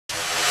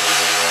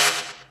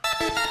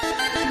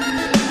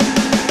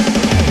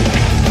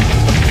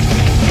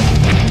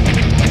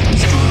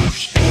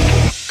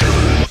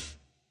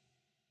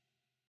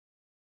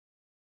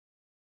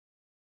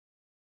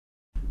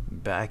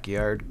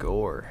Backyard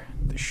Gore,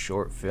 the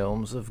short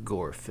films of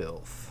Gore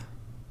Filth.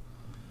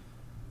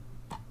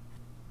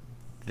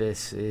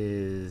 This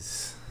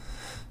is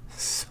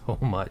so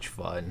much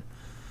fun.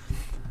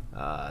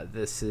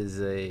 This is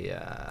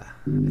a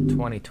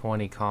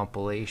 2020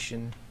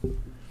 compilation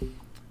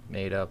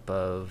made up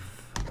of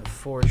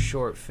 4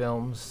 short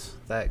films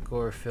that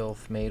Gore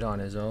Filth made on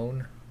his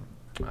own,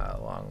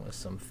 along with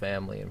some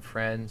family and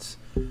friends.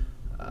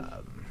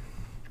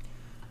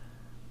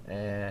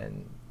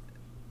 And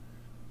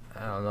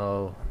I don't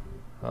know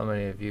how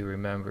many of you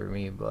remember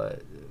me,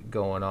 but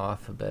going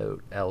off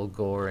about Al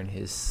Gore and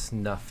his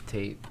snuff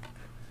tape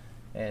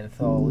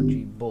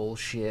anthology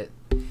bullshit.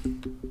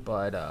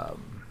 But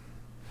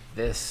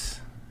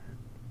this,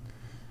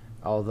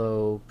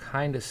 although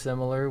kind of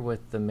similar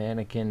with the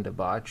mannequin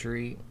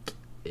debauchery,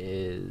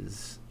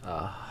 is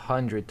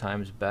 100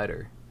 times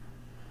better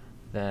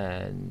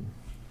than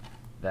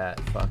that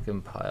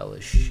fucking pile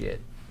of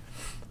shit.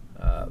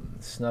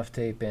 Snuff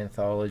tape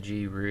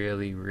anthology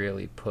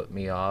really put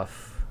me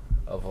off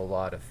of a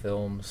lot of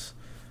films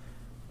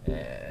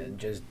and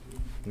just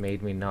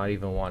made me not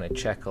even want to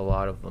check a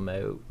lot of them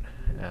out.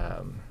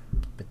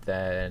 But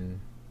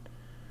then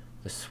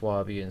the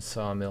Swabian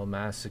Sawmill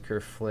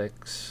Massacre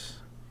flicks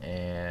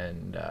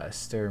and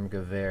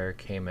Sturmgewehr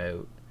came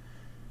out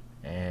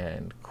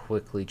and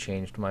quickly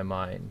changed my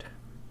mind.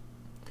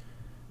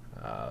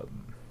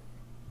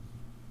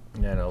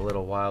 And a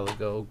little while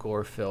ago,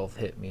 Gore Filth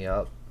hit me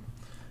up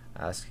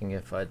asking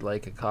if I'd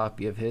like a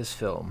copy of his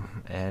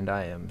film, and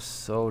I am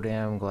so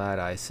damn glad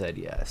I said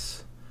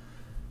yes.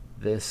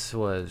 This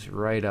was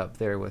right up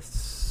there with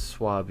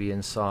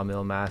Swabian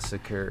Sawmill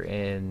Massacre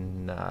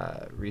in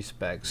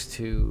respects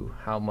to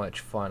how much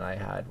fun I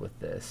had with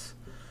this.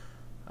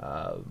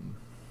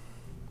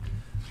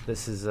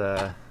 This is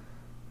a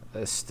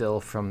still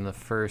from the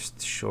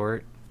first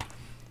short,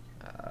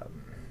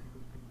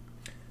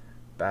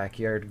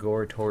 Backyard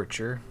Gore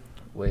Torture,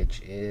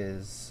 which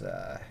is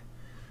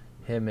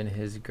him and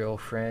his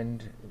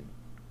girlfriend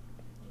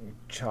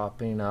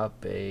chopping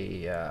up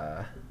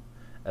a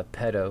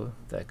pedo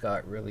that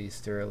got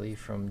released early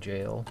from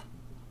jail.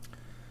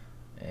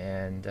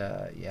 And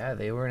yeah,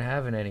 they weren't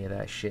having any of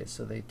that shit,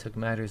 so they took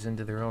matters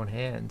into their own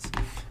hands.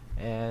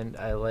 And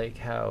I like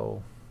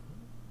how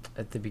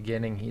at the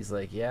beginning he's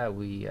like, yeah,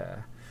 we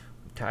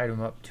tied him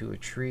up to a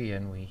tree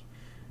and we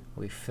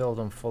filled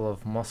him full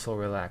of muscle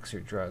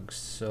relaxer drugs,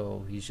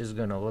 so he's just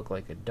gonna look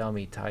like a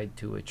dummy tied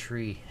to a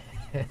tree.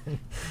 And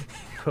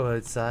go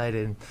outside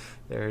and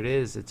there it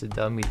is, it's a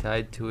dummy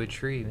tied to a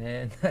tree.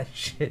 Man, that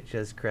shit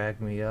just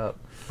cracked me up.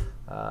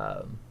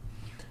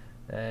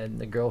 And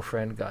the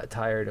girlfriend got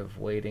tired of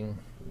waiting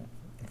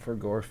for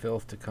Gore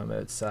Filth to come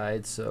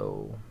outside,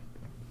 so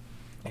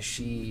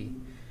she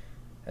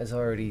has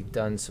already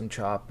done some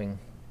chopping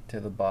to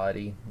the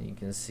body. You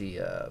can see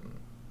a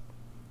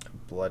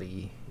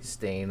bloody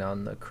stain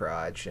on the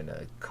crotch and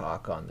a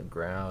cock on the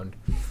ground,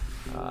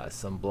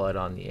 some blood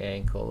on the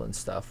ankle and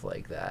stuff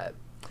like that.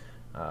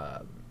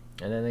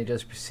 And then they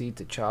just proceed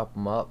to chop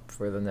them up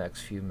for the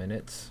next few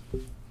minutes,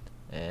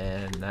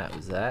 and that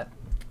was that.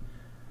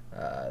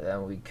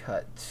 Then we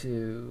cut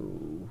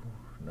to,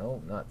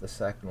 no, not the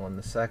second one.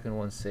 The second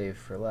one saved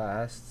for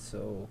last.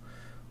 So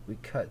we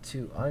cut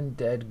to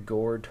Undead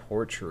Gore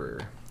Torturer,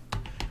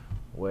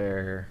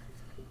 where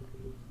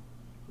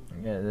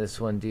again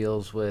this one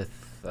deals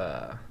with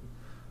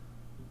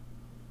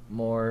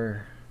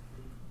more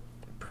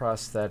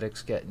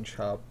prosthetics getting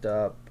chopped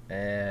up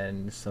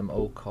and some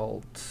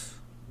occult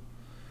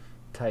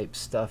type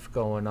stuff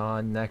going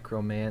on,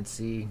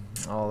 necromancy,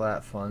 all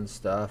that fun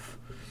stuff.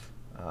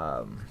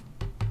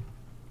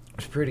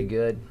 It's pretty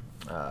good,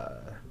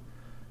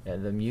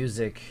 and the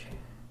music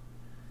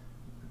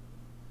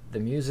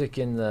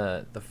in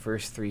the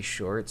first 3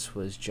 shorts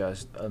was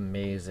just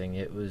amazing.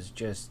 It was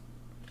just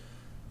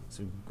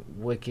some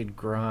wicked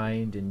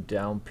grind and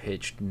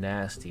down-pitched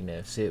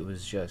nastiness. It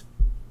was just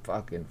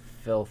fucking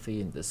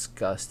filthy and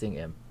disgusting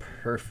and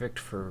perfect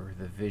for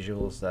the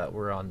visuals that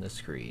were on the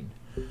screen.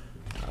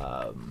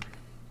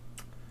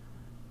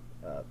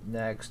 Up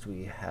next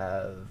we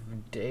have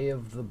Day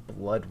of the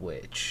Blood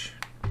Witch.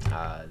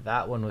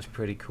 That one was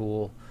pretty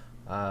cool.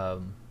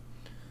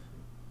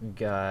 We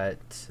got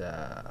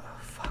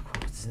fuck,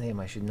 what's his name?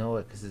 I should know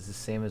it because it's the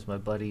same as my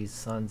buddy's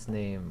son's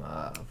name.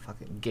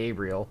 Fucking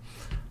Gabriel.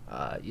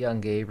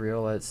 Young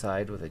Gabriel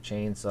outside with a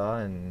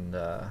chainsaw and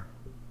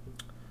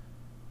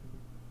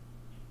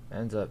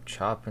ends up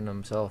chopping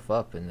himself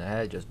up in the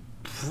head, just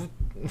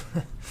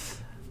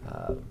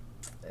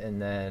and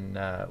then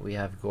we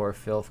have Gore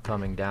Filth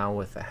coming down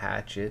with a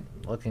hatchet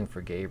looking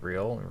for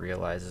Gabriel and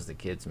realizes the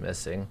kid's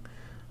missing.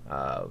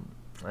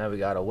 Now we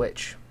got a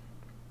witch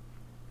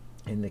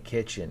in the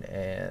kitchen,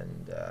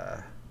 and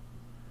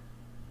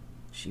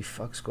she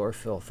fucks Gore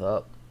Filth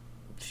up.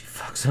 She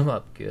fucks him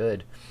up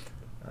good,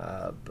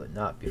 but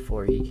not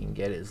before he can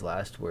get his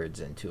last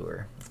words into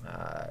her.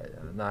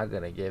 I'm not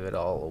gonna give it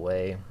all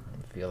away.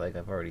 I feel like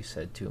I've already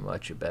said too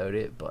much about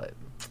it, but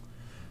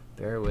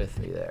bear with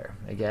me there.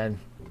 Again,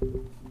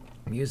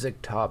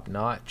 music top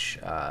notch.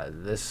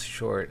 This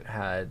short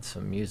had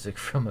some music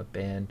from a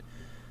band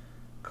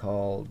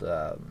called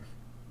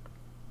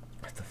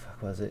what the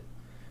fuck was it?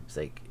 It's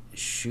like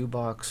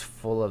Shoebox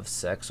Full of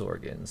Sex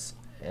Organs,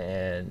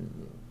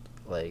 and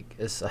like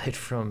aside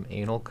from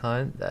Anal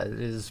Cunt, that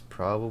is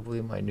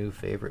probably my new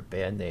favorite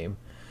band name.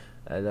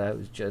 That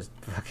was just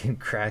fucking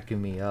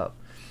cracking me up.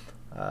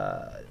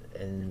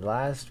 And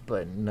last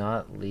but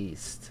not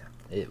least,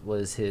 it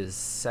was his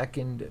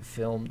second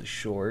filmed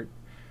short,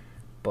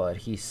 but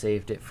he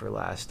saved it for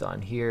last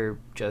on here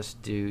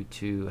just due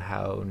to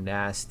how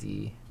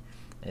nasty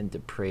and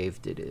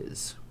depraved it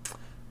is.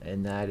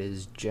 And that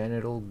is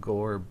Genital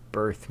Gore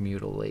Birth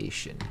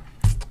Mutilation.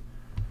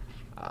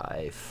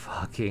 I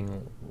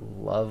fucking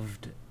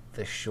loved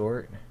the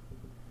short,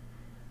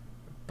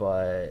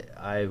 but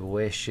I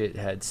wish it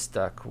had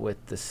stuck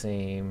with the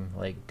same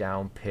like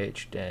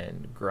down-pitched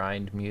and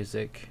grind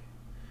music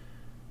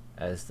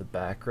as the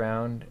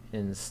background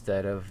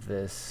instead of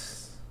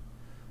this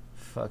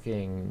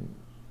fucking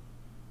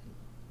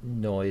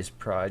noise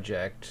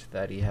project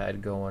that he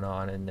had going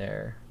on in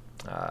there,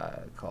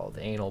 called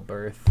Anal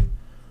Birth.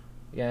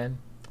 Again,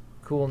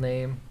 cool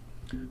name,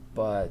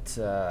 but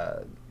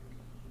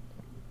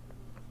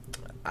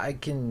I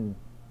can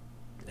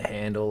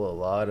handle a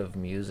lot of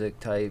music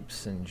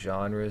types and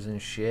genres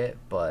and shit,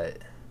 but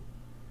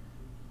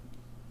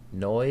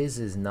noise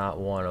is not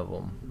one of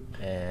them,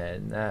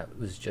 and that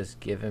was just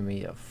giving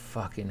me a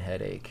fucking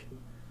headache.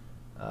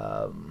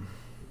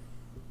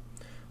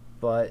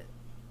 But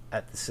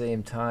at the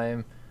same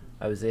time,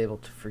 I was able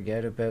to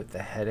forget about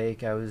the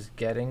headache I was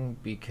getting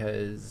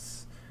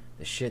because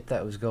the shit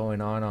that was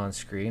going on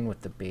screen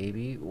with the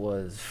baby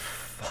was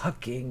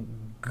fucking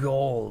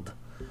gold.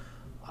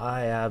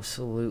 I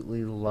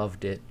absolutely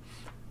loved it.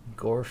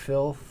 Gore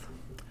Filth,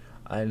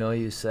 I know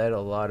you said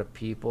a lot of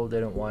people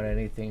didn't want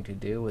anything to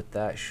do with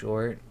that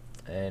short,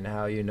 and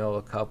how you know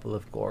a couple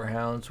of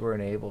gorehounds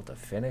weren't able to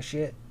finish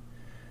it.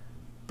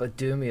 But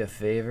do me a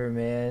favor,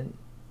 man.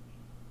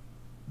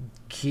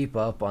 Keep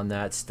up on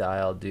that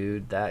style,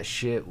 dude. That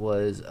shit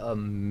was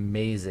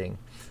amazing.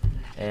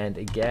 And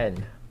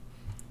again,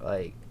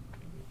 like,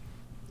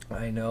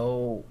 I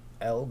know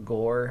El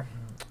Gore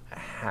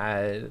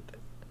had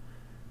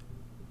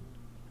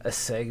a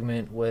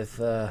segment with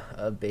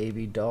a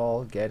baby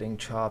doll getting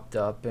chopped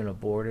up and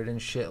aborted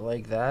and shit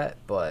like that,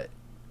 but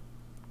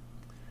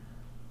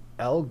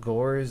El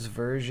Gore's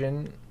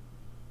version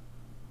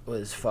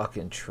was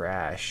fucking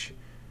trash.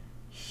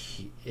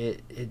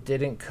 It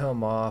didn't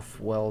come off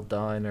well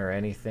done or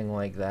anything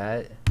like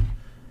that.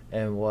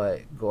 And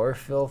what Gore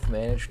Filth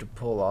managed to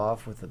pull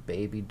off with a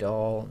baby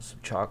doll and some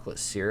chocolate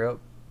syrup,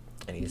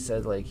 and he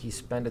said like he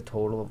spent a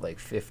total of like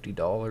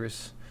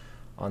 $50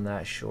 on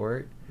that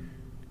short.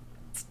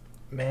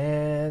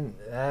 Man,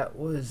 that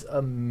was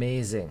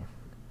amazing.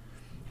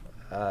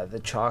 The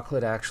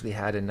chocolate actually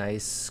had a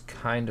nice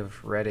kind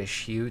of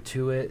reddish hue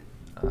to it.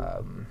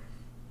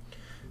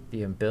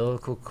 The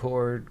umbilical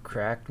cord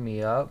cracked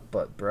me up,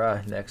 but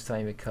bruh, next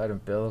time you cut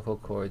umbilical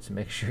cords,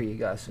 make sure you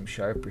got some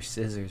sharper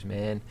scissors,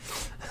 man.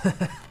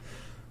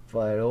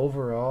 But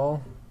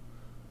overall,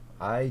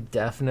 I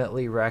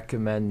definitely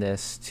recommend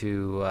this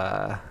to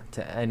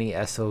any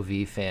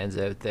SOV fans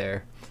out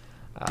there.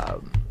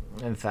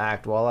 In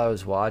fact, while I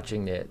was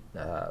watching it,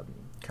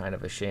 kind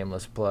of a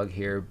shameless plug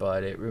here,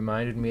 but it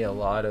reminded me a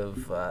lot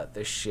of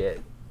the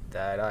shit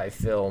that I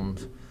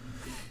filmed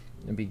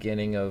in the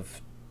beginning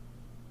of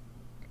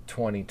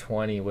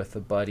 2020 with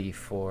a buddy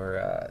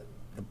for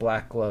the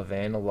Black Glove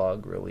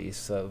Analog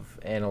release of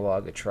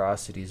Analog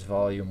Atrocities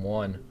Volume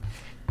 1.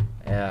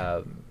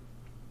 I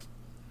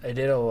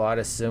did a lot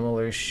of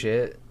similar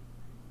shit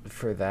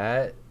for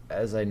that,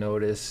 as I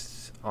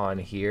noticed on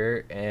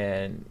here,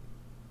 and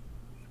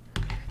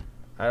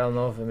I don't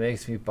know if it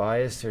makes me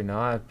biased or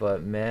not,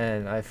 but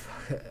man, I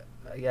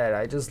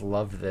just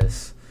love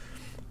this.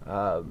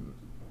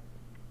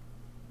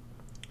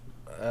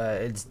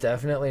 It's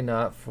definitely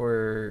not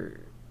for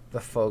the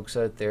folks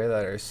out there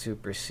that are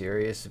super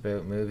serious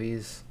about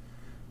movies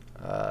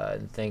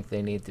and think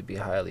they need to be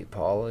highly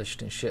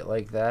polished and shit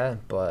like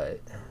that, but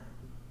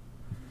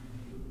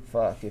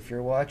fuck, if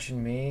you're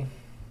watching me,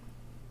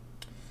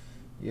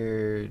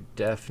 you're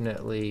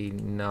definitely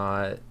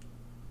not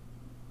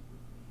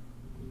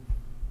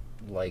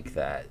like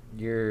that.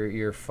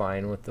 You're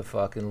fine with the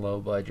fucking low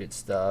budget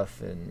stuff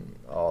and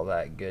all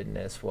that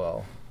goodness.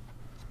 Well,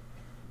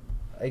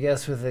 I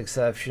guess with the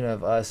exception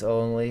of Us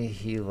Only,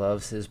 he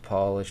loves his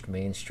polished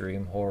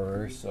mainstream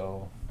horror,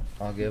 so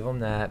I'll give him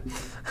that.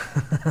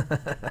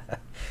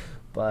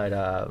 But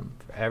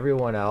for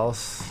everyone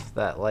else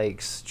that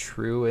likes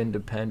true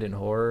independent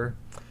horror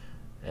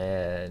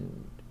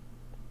and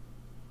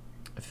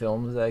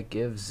films that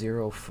give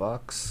zero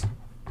fucks,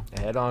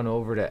 head on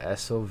over to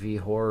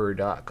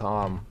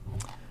sovhorror.com.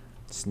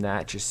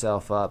 Snatch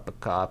yourself up a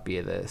copy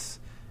of this.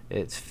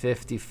 It's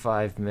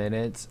 55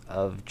 minutes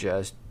of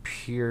just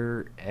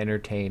pure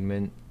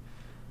entertainment,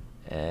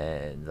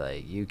 and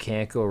like, you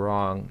can't go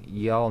wrong.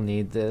 Y'all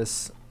need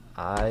this.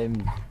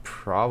 I'm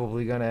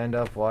probably gonna end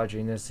up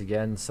watching this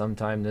again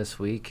sometime this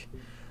week.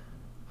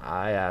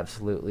 I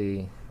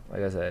absolutely,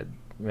 like I said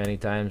many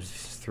times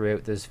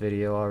throughout this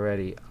video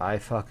already, I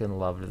fucking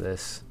loved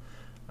this.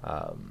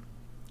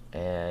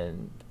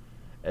 And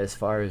as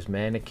far as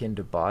mannequin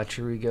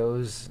debauchery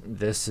goes,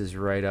 this is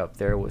right up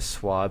there with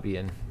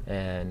Swabian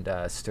and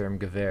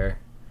Sturmgewehr.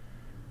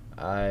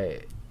 I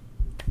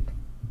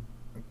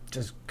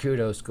just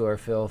kudos, Gore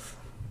Filth.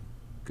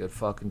 Good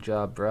fucking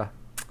job, bruh.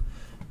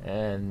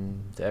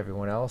 And to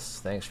everyone else,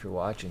 thanks for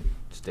watching.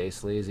 Stay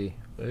sleazy.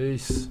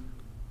 Peace.